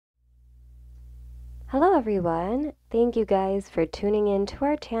Hello everyone! Thank you guys for tuning in to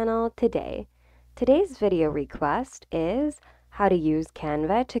our channel today. Today's video request is how to use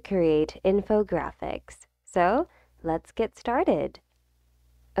Canva to create infographics. So let's get started.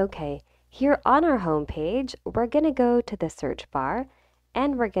 Okay, here on our home page, we're going to go to the search bar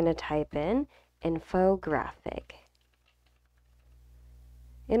and we're going to type in infographic.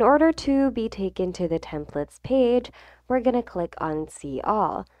 In order to be taken to the templates page, we're going to click on See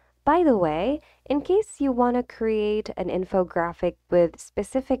All. By the way, in case you want to create an infographic with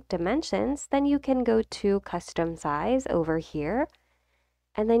specific dimensions, then you can go to Custom Size over here,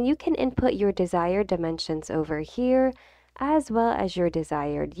 and then you can input your desired dimensions over here, as well as your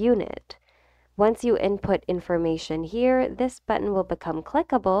desired unit. Once you input information here, this button will become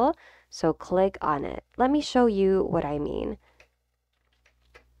clickable, so click on it. Let me show you what I mean.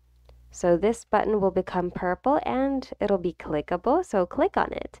 So this button will become purple and it'll be clickable, so click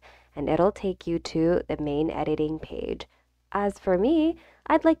on it and it'll take you to the main editing page. As for me,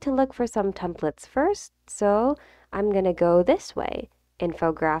 I'd like to look for some templates first, so I'm going to go this way,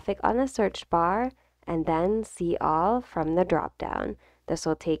 infographic on the search bar, and then See All from the drop down. This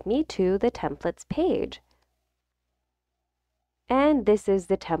will take me to the templates page. And this is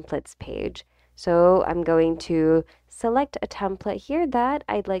the templates page. So I'm going to select a template here that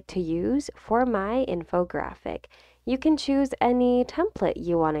I'd like to use for my infographic. You can choose any template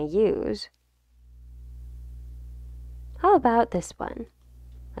you want to use. How about this one?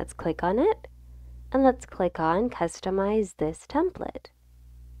 Let's click on it and let's click on Customize this template.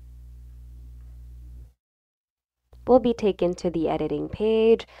 We'll be taken to the editing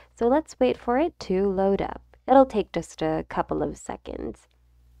page, so let's wait for it to load up. It'll take just a couple of seconds.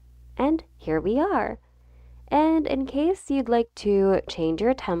 And here we are. And in case you'd like to change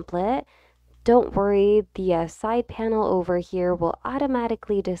your template, don't worry, the side panel over here will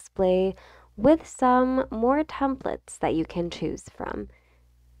automatically display with some more templates that you can choose from.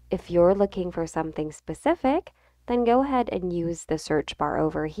 If you're looking for something specific, then go ahead and use the search bar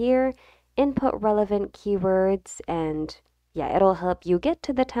over here, input relevant keywords, and yeah, it'll help you get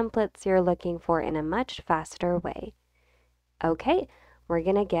to the templates you're looking for in a much faster way. Okay, we're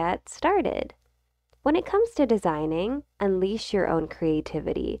gonna get started. When it comes to designing, unleash your own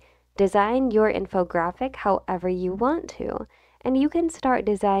creativity. Design your infographic however you want to, and you can start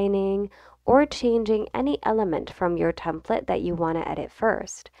designing or changing any element from your template that you want to edit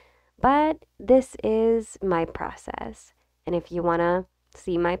first. But this is my process, and if you want to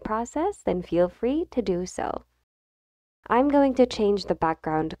see my process, then feel free to do so. I'm going to change the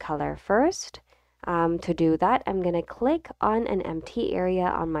background color first. To do that, I'm going to click on an empty area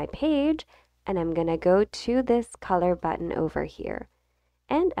on my page, and I'm going to go to this color button over here.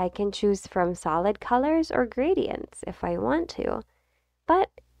 And I can choose from solid colors or gradients if I want to. But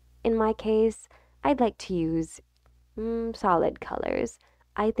in my case, I'd like to use solid colors.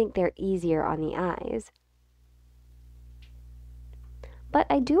 I think they're easier on the eyes. But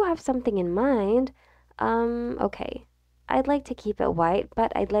I do have something in mind. Okay. I'd like to keep it white,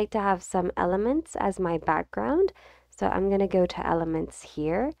 but I'd like to have some elements as my background. So I'm going to go to elements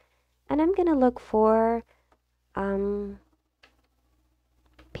here, and I'm going to look for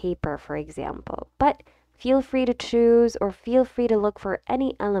paper, for example. But feel free to choose or feel free to look for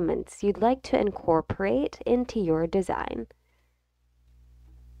any elements you'd like to incorporate into your design.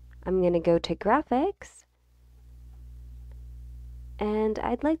 I'm going to go to graphics, and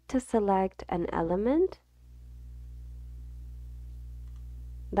I'd like to select an element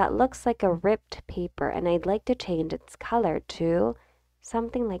that looks like a ripped paper, and I'd like to change its color to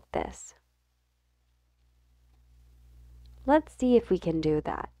something like this. Let's see if we can do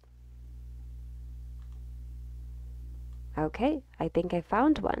that. Okay, I think I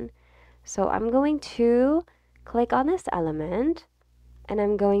found one. So I'm going to click on this element, and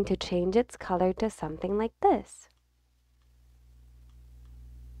I'm going to change its color to something like this.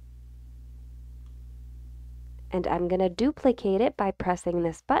 And I'm going to duplicate it by pressing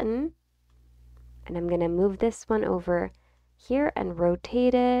this button. And I'm going to move this one over here and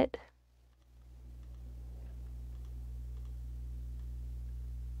rotate it.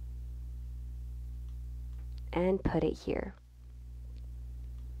 And put it here.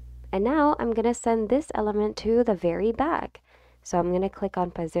 And now I'm going to send this element to the very back. So I'm going to click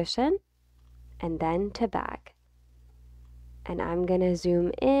on Position and then to Back. And I'm going to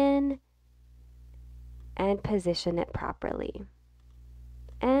zoom in and position it properly.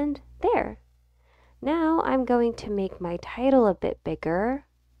 And there. Now I'm going to make my title a bit bigger.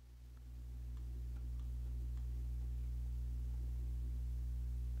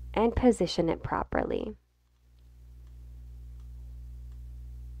 And position it properly.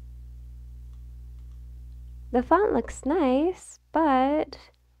 The font looks nice, but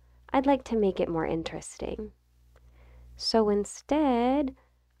I'd like to make it more interesting. So instead,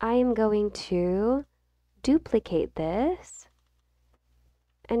 I am going to duplicate this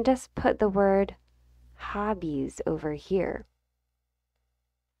and just put the word hobbies over here.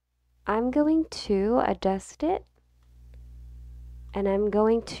 I'm going to adjust it and I'm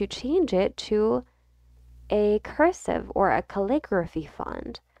going to change it to a cursive or a calligraphy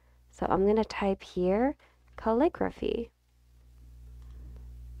font. So I'm going to type here calligraphy.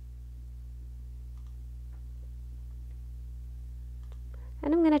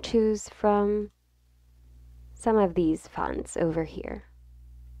 And I'm going to choose from some of these fonts over here.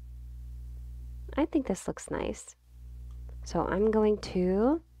 I think this looks nice. So I'm going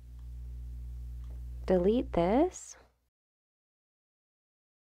to delete this.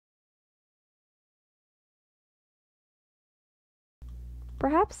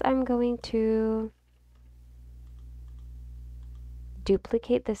 Perhaps I'm going to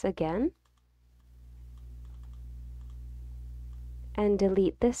duplicate this again and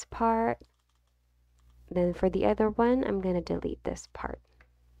delete this part. Then for the other one, I'm going to delete this part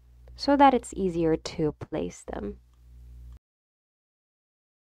so that it's easier to place them.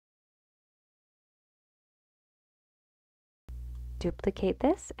 Duplicate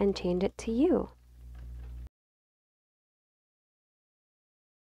this and change it to you.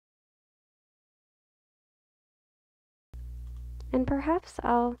 And perhaps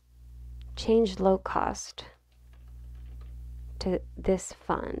I'll change low cost to this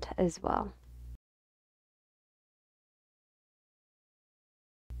font as well.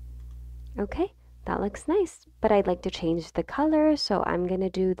 Okay, that looks nice, but I'd like to change the color, so I'm going to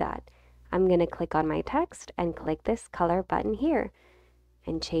do that. I'm going to click on my text and click this color button here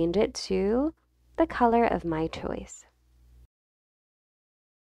and change it to the color of my choice.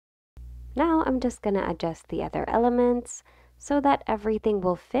 Now I'm just going to adjust the other elements so that everything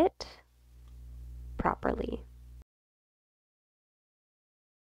will fit properly.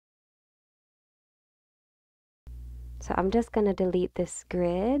 So I'm just going to delete this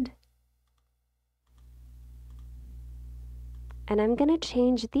grid. And I'm going to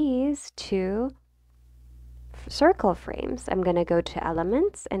change these to circle frames. I'm going to go to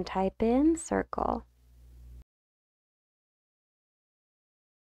Elements and type in Circle.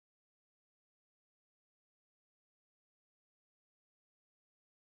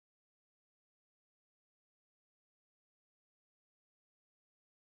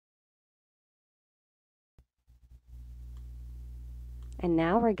 And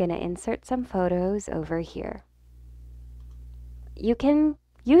now we're going to insert some photos over here. You can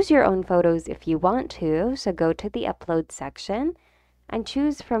use your own photos if you want to, so go to the Upload section and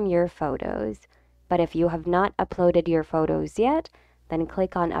choose from your photos. But if you have not uploaded your photos yet, then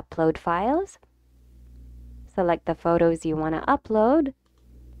click on Upload Files, select the photos you want to upload,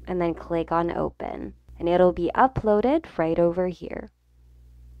 and then click on Open. And it'll be uploaded right over here.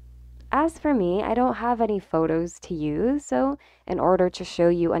 As for me, I don't have any photos to use, so in order to show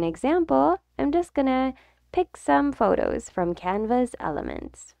you an example, I'm just gonna pick some photos from Canva's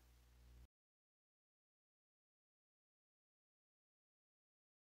elements.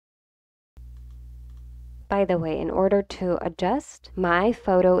 By the way, in order to adjust my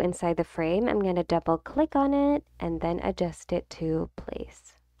photo inside the frame, I'm gonna double click on it and then adjust it to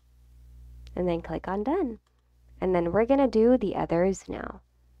place. And then click on Done. And then we're gonna do the others now.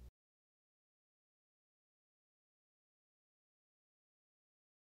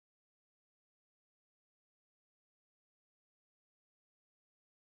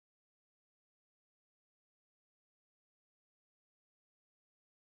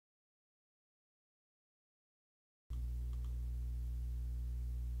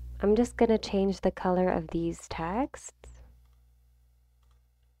 I'm just gonna change the color of these texts.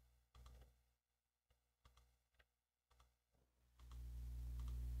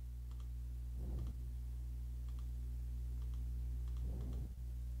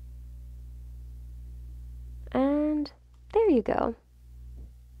 And there you go.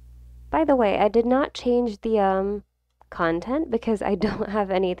 By the way, I did not change the content because I don't have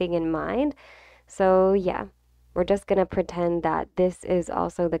anything in mind. So yeah, we're just gonna pretend that this is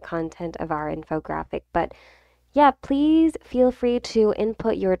also the content of our infographic. But yeah, please feel free to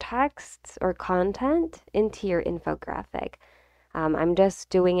input your texts or content into your infographic. I'm just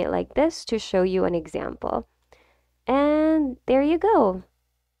doing it like this to show you an example. And there you go.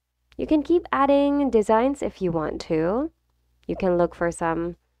 You can keep adding designs if you want to. You can look for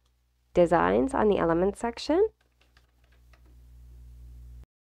some designs on the Elements section.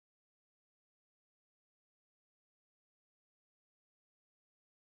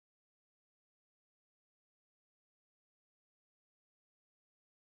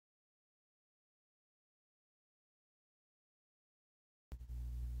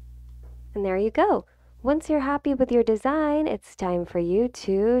 And there you go. Once you're happy with your design, it's time for you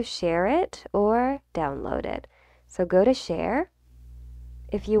to share it or download it. So go to Share.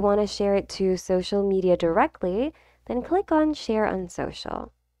 If you want to share it to social media directly, then click on Share on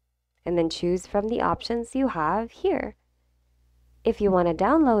Social, and then choose from the options you have here. If you want to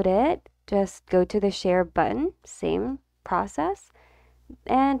download it, just go to the Share button, same process,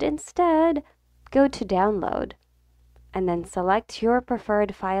 and instead go to Download, and then select your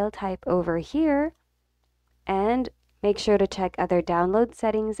preferred file type over here, and make sure to check other download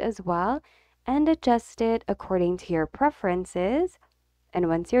settings as well and adjust it according to your preferences. And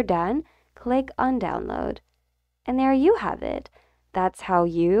once you're done, click on Download. And there you have it. That's how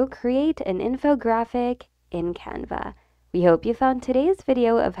you create an infographic in Canva. We hope you found today's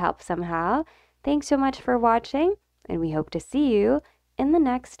video of help somehow. Thanks so much for watching, and we hope to see you in the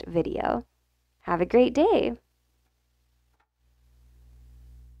next video. Have a great day!